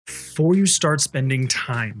Before you start spending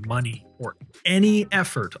time, money, or any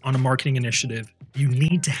effort on a marketing initiative, you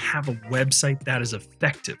need to have a website that is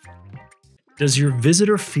effective. Does your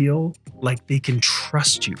visitor feel like they can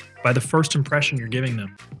trust you by the first impression you're giving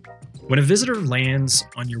them? When a visitor lands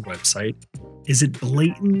on your website, is it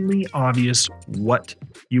blatantly obvious what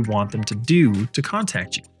you want them to do to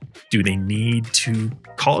contact you? Do they need to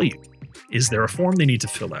call you? Is there a form they need to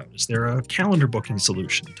fill out? Is there a calendar booking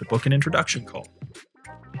solution to book an introduction call?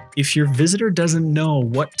 If your visitor doesn't know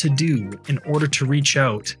what to do in order to reach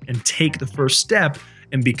out and take the first step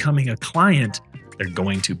in becoming a client, they're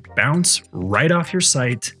going to bounce right off your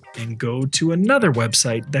site and go to another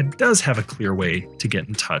website that does have a clear way to get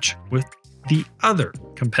in touch with the other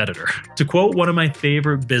competitor. To quote one of my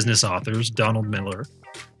favorite business authors, Donald Miller,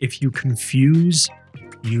 "If you confuse,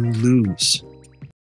 you lose."